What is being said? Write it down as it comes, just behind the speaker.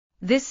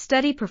This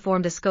study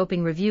performed a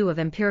scoping review of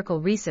empirical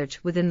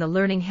research within the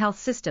Learning Health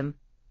System,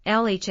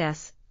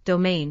 LHS,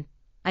 domain,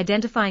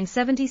 identifying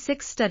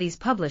 76 studies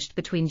published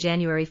between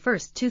January 1,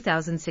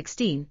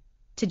 2016,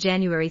 to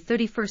January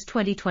 31,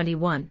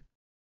 2021.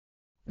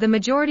 The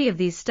majority of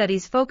these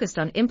studies focused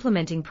on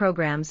implementing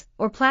programs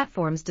or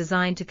platforms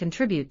designed to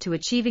contribute to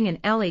achieving an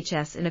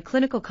LHS in a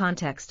clinical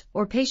context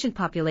or patient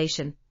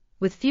population,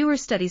 with fewer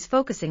studies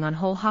focusing on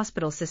whole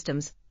hospital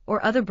systems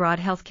or other broad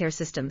healthcare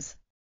systems.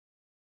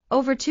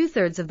 Over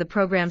two-thirds of the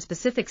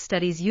program-specific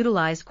studies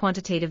utilized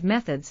quantitative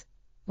methods,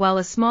 while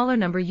a smaller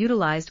number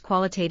utilized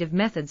qualitative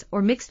methods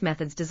or mixed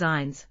methods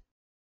designs.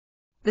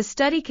 The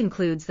study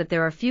concludes that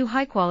there are few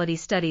high-quality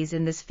studies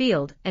in this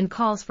field and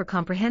calls for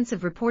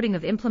comprehensive reporting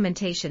of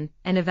implementation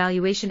and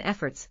evaluation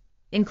efforts,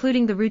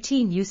 including the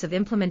routine use of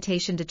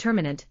implementation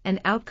determinant and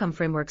outcome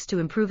frameworks to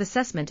improve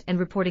assessment and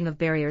reporting of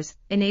barriers,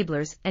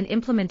 enablers, and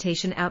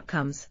implementation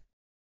outcomes.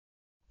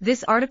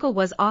 This article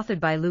was authored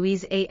by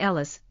Louise A.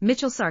 Ellis,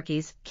 Mitchell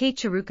Sarkies, Kate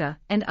Churruca,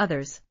 and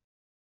others.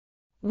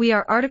 We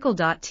are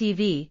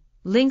RTCLTV,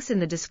 links in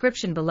the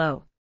description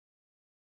below.